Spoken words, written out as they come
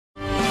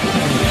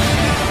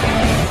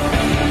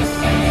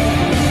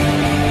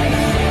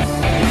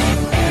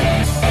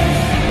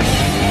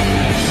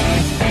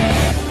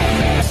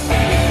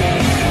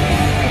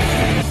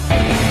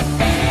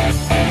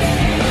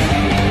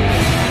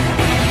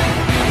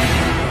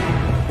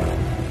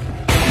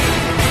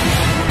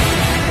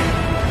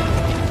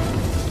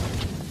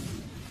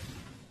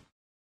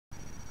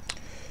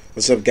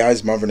What's up,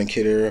 guys? Marvin and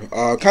Kid here.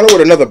 Kind of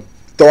with another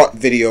thought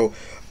video.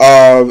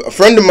 A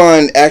friend of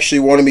mine actually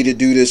wanted me to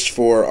do this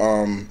for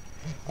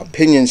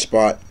Opinion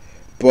Spot,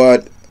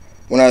 but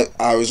when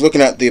I was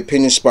looking at the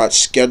Opinion Spot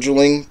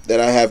scheduling that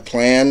I have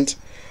planned,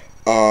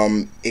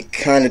 it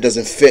kind of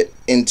doesn't fit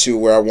into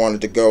where I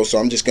wanted to go. So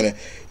I'm just gonna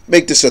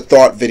make this a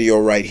thought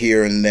video right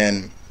here and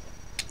then.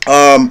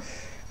 And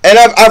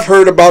I've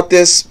heard about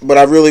this, but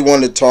I really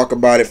wanted to talk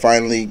about it.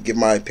 Finally, give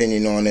my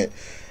opinion on it.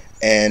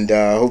 And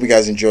I hope you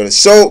guys enjoy this.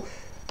 So,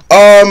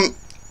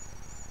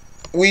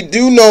 we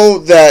do know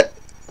that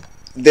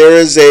there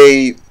is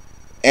a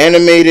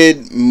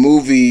animated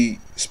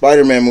movie,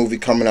 Spider-Man movie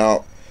coming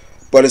out,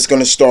 but it's going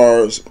to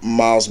star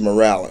Miles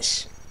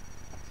Morales.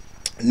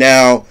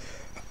 Now,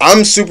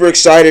 I'm super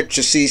excited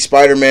to see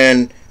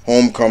Spider-Man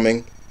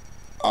Homecoming.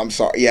 I'm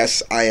sorry,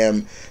 yes, I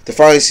am, to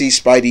finally see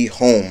Spidey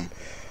home.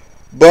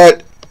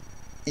 But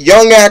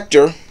young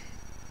actor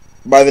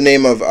by the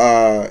name of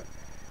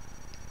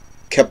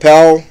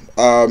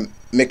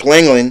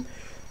McLaughlin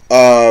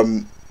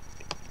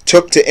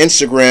took to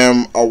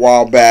Instagram a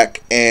while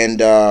back,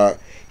 and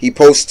he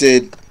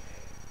posted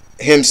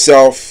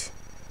himself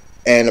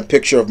and a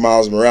picture of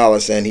Miles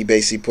Morales, and he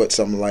basically put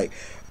something like,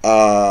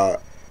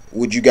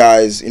 would you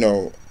guys,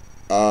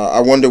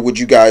 I wonder, would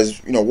you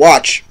guys,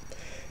 watch?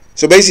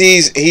 So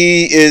basically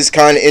he is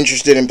kind of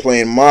interested in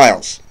playing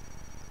Miles.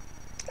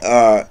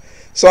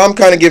 So I'm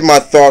kind of giving my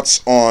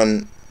thoughts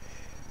on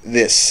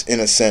this in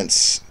a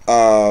sense.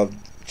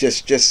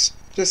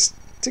 Just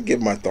to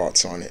give my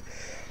thoughts on it.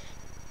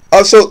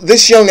 So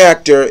this young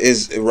actor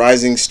is a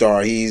rising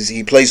star.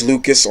 He plays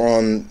Lucas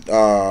on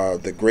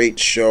the great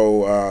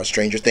show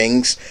Stranger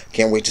Things.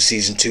 Can't wait to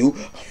season 2.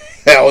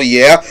 Hell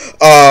yeah!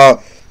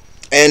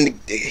 And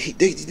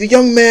the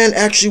young man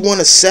actually won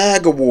a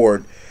SAG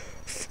award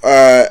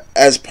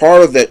as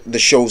part of the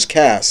show's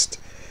cast.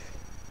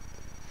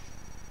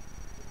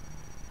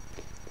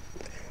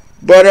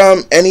 But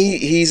and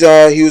he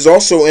was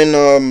also in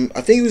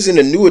I think he was in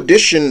a New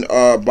Edition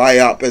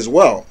biop as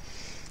well.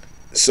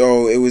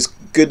 So it was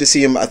good to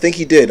see him. I think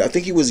he did. I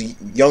think he was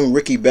young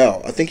Ricky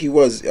Bell. I think he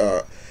was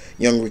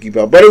young Ricky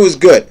Bell. But it was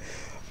good.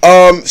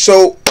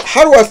 So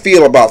how do I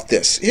feel about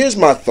this? Here's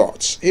my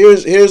thoughts.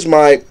 Here's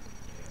my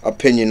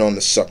opinion on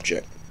the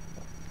subject.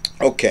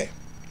 Okay.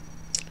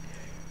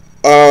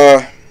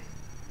 I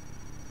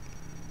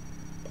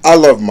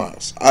love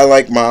Miles. I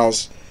like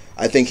Miles.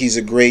 I think he's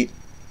a great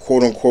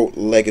quote-unquote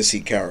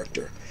legacy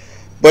character.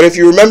 But if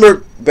you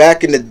remember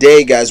back in the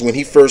day, guys, when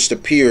he first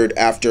appeared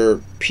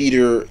after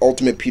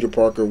Ultimate Peter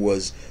Parker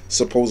was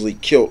supposedly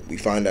killed, we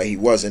find out he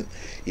wasn't.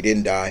 He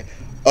didn't die.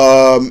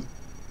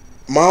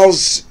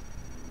 Miles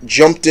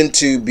jumped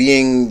into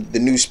being the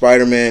new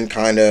Spider-Man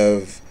kind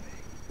of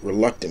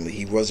reluctantly.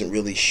 He wasn't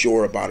really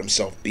sure about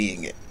himself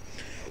being it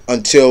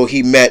until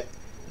he met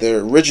the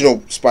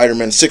original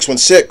Spider-Man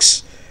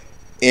 616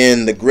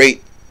 in the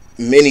great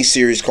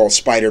miniseries called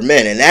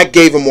Spider-Man, and that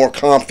gave him more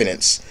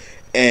confidence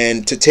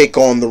and to take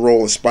on the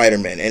role of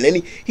Spider-Man. And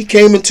then he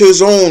came into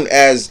his own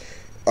as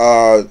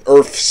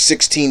Earth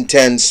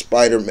 1610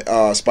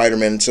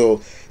 Spider-Man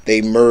until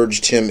they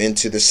merged him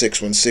into the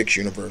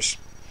 616 universe.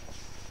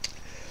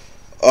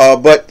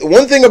 But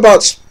one thing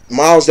about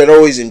Miles that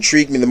always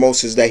intrigued me the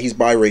most is that he's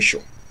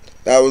biracial.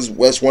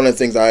 That's one of the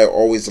things I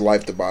always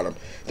liked about him,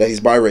 that he's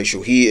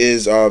biracial.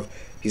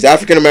 He's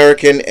African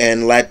American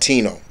and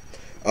Latino.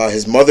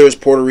 His mother is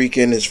Puerto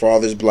Rican, his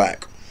father is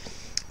black.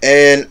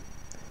 And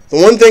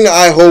the one thing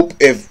I hope,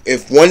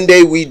 if one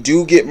day we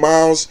do get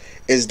Miles,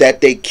 is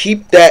that they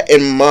keep that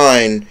in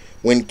mind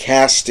when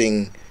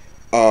casting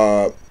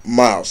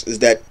Miles. Is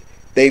that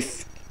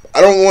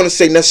I don't want to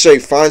say necessarily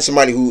find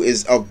somebody who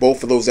is of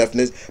both of those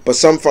ethnicities, but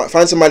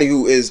find somebody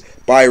who is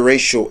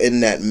biracial in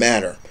that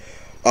matter.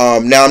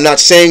 Now, I'm not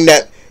saying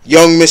that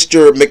young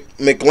Mr.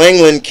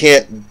 McLaughlin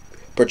can't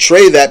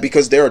portray that,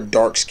 because there are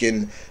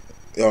dark-skinned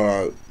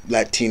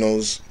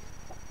Latinos.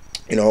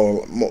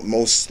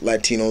 Most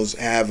Latinos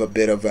have a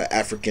bit of an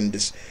African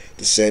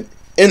descent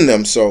in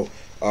them. So,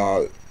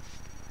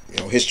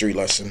 history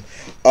lesson.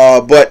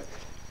 But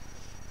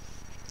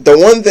the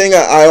one thing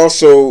I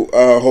also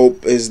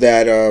hope is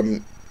that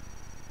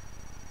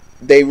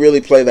they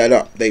really play that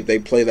up. They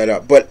play that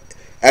up. But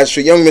as for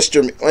young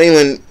Mr.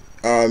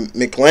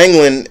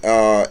 McLaughlin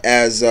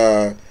as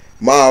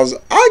Miles,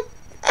 I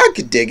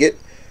could dig it.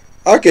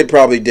 I could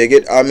probably dig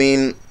it. I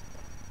mean,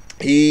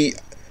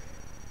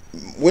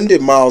 when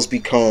did Miles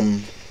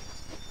become?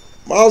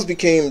 Miles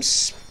became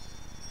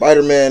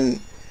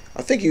Spider-Man.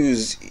 I think he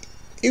was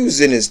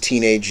in his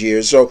teenage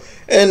years. So,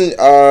 and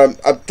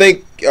I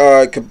think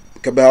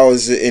Cabal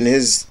is in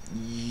his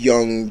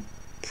young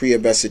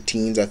pre-adolescent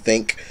teens, I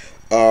think.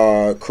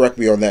 Correct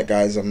me on that,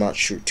 guys. I'm not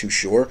too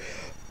sure.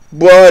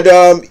 But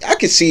I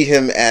could see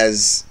him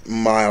as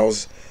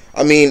Miles.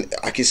 I mean,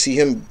 I could see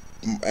him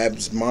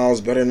as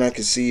Miles better than I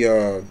could see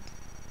who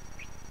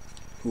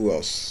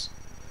else?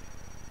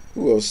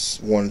 Who else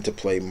wanted to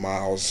play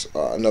Miles?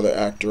 Another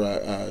actor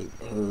I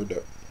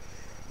heard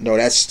No,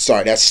 that's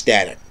sorry. That's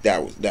Static.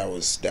 That's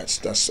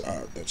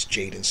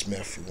Jaden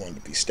Smith who wanted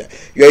to be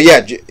Static. Yeah,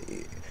 yeah.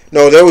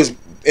 No, there was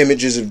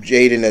images of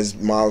Jaden as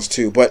Miles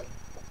too. But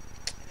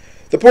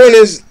the point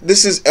is,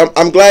 this is.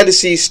 I'm glad to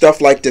see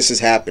stuff like this is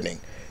happening.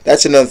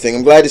 That's another thing.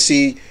 I'm glad to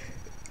see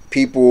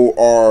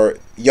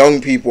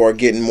young people are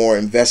getting more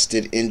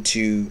invested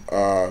into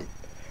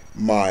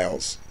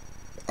Miles.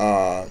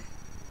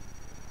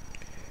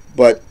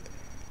 But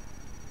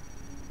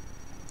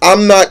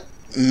I'm not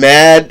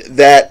mad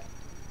that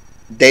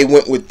they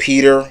went with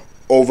Peter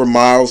over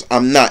Miles.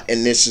 I'm not,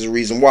 and this is the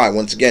reason why.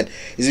 Once again,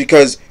 is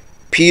because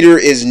Peter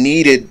is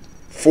needed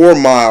for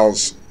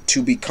Miles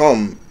to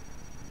become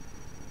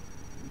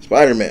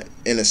Spider-Man.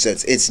 In a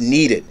sense, it's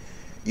needed.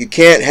 You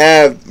can't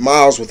have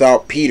Miles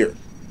without Peter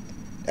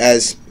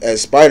as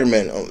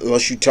Spider-Man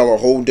unless you tell a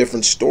whole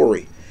different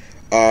story.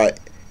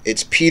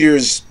 It's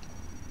Peter's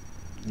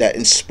that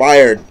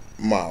inspired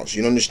Miles.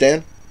 You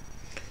understand?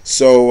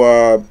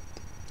 So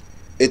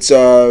it's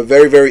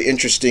very, very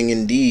interesting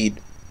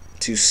indeed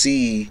to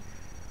see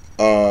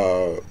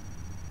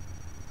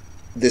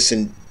this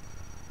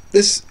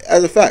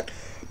as a fact.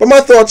 But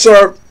my thoughts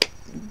are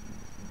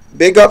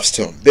big ups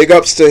to him. Big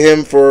ups to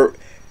him for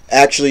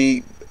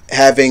actually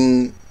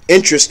having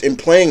interest in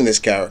playing this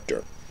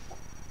character.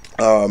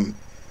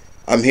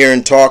 I'm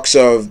hearing talks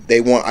of they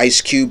want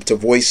Ice Cube to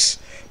voice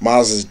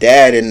Miles'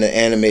 dad in the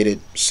animated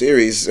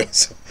series.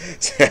 So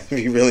that'd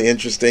be really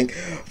interesting.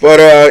 But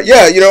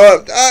yeah, you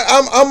know,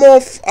 I'm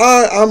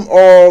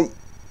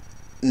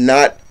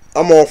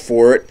all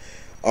for it.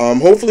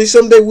 Hopefully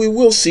someday we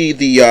will see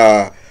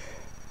the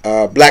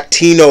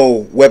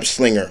Blacktino web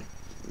slinger.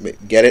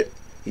 Get it?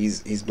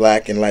 He's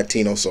black and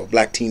Latino, so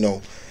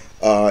Blacktino.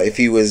 If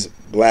he was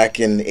black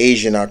and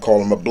Asian, I'd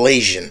call him a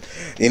Blasian.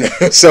 You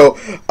know, so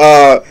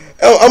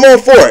I'm all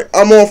for it.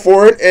 I'm all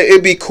for it.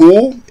 It'd be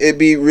cool. It'd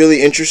be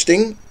really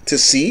interesting to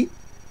see.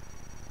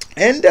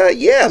 And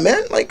yeah,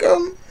 man, like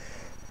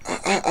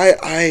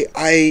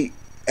I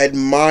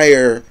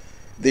admire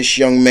this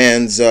young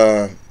man's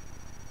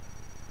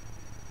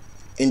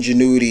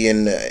ingenuity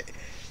and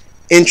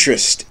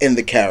interest in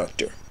the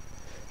character.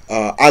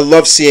 I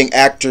love seeing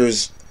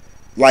actors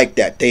like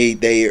that.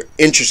 They are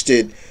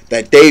interested,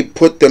 that they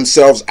put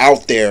themselves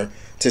out there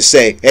to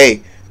say,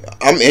 hey,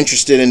 I'm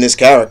interested in this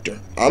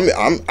character.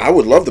 I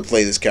would love to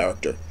play this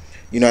character.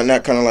 You know,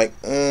 not kind of like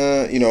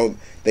you know,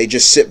 they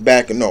just sit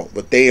back and no,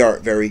 but they are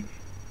very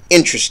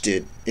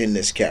interested in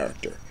this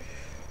character.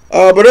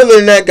 But other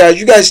than that, guys,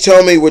 you guys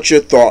tell me what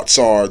your thoughts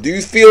are. Do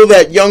you feel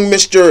that young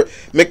Mr.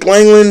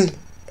 McLaughlin,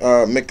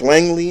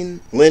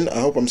 I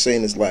hope I'm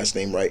saying his last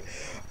name right,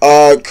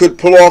 could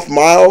pull off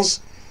Miles,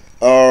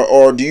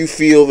 or do you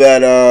feel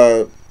that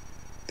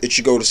it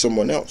should go to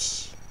someone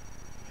else,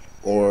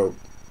 but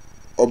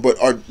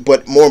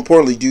more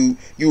importantly, do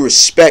you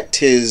respect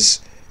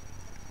his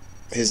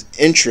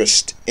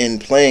interest in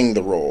playing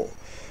the role?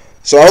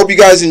 So I hope you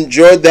guys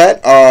enjoyed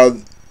that.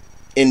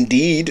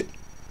 Indeed,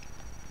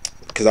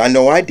 because I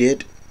know I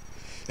did.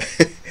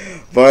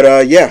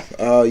 But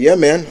yeah,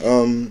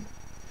 man.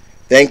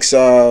 Thanks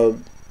for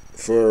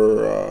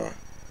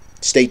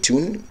stay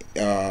tuned.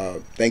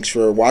 Thanks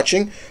for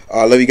watching.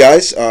 Love you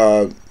guys.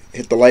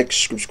 Hit the like,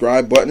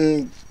 subscribe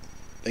button.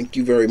 Thank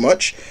you very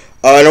much.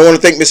 And I want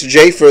to thank Mr.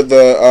 J for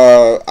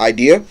the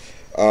idea.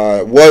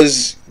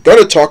 Was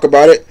gonna talk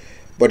about it,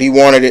 but he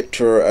wanted it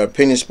for an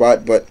opinion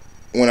spot. But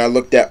when I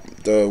looked at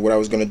what I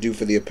was gonna do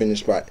for the opinion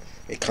spot,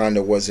 it kind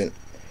of wasn't.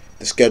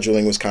 The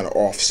scheduling was kind of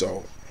off,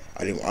 so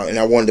I didn't. And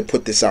I wanted to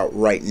put this out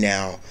right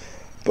now.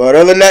 But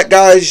other than that,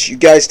 guys, you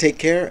guys take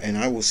care, and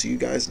I will see you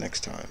guys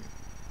next time.